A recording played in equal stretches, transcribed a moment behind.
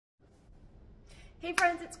Hey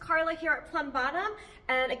friends, it's Carla here at Plum Bottom,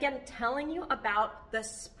 and again telling you about the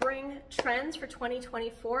spring trends for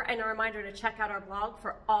 2024, and a reminder to check out our blog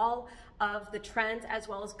for all of the trends, as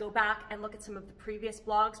well as go back and look at some of the previous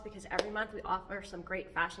blogs, because every month we offer some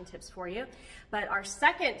great fashion tips for you. But our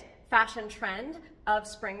second fashion trend of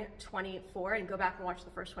spring 24, and go back and watch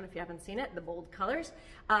the first one if you haven't seen it, the bold colors,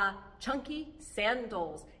 chunky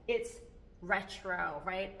sandals. It's retro,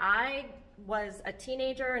 right? I was a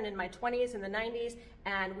teenager and in my 20s in the 90s,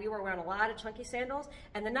 and we were wearing a lot of chunky sandals,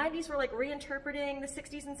 and the 90s were like reinterpreting the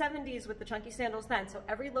 60s and 70s with the chunky sandals then. So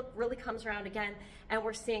every look really comes around again, and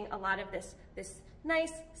we're seeing a lot of this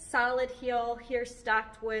nice solid heel here,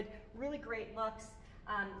 stacked wood, really great looks.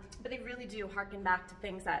 But they really do harken back to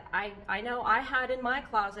things that I know I had in my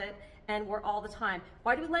closet and wore all the time.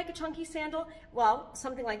 Why do we like a chunky sandal? Well,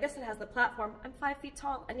 something like this that has the platform. I'm 5 feet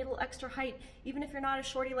tall. I need a little extra height. Even if you're not a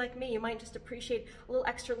shorty like me, you might just appreciate a little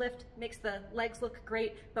extra lift. Makes the legs look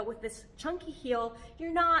great. But with this chunky heel,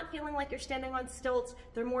 you're not feeling like you're standing on stilts.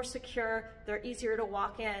 They're more secure. They're easier to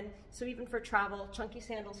walk in. So even for travel, chunky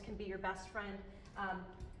sandals can be your best friend.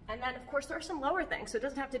 And then, of course, there are some lower things, so it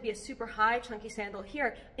doesn't have to be a super high chunky sandal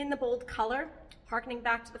here. In the bold color, harkening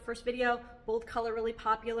back to the first video, bold color really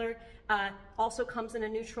popular, also comes in a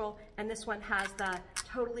neutral, and this one has the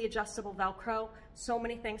totally adjustable Velcro. So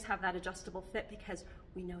many things have that adjustable fit because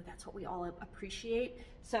we know that's what we all appreciate.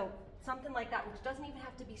 So something like that, which doesn't even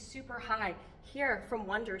have to be super high. Here from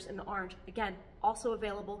Wonders in the orange, again, also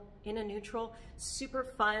available in a neutral, super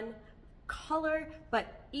fun color,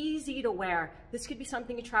 but easy to wear. This could be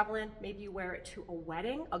something you travel in. Maybe you wear it to a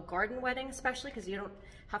wedding, a garden wedding especially, because you don't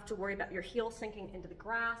have to worry about your heel sinking into the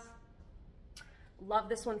grass. Love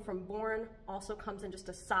this one from Born. Also comes in just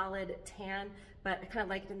a solid tan, but I kind of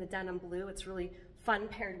like it in the denim blue. It's really fun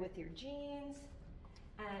paired with your jeans.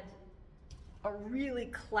 And a really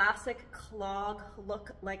classic clog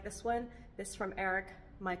look like this one. This from Eric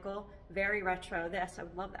Michael. Very retro. This, I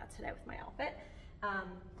would love that today with my outfit.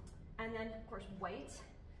 And then, of course, white,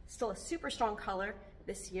 still a super strong color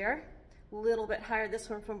this year. A little bit higher, this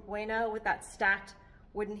one from Bueno with that stacked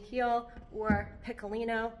wooden heel, or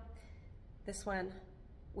Piccolino. This one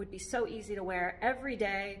would be so easy to wear every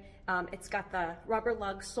day. It's got the rubber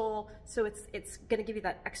lug sole, so it's gonna give you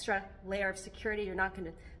that extra layer of security. You're not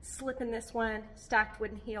gonna slip in this one, stacked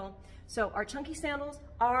wooden heel. So our chunky sandals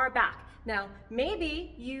are back. Now,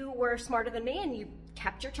 maybe you were smarter than me and you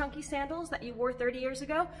kept your chunky sandals that you wore 30 years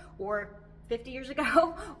ago or 50 years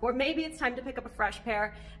ago, or maybe it's time to pick up a fresh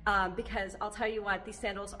pair, because I'll tell you what, these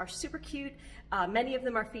sandals are super cute. Many of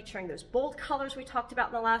them are featuring those bold colors we talked about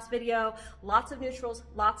in the last video, lots of neutrals,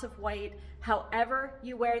 lots of white. However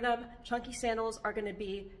you wear them, chunky sandals are gonna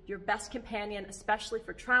be your best companion, especially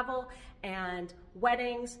for travel and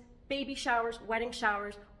weddings, baby showers, wedding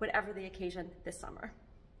showers, whatever the occasion this summer.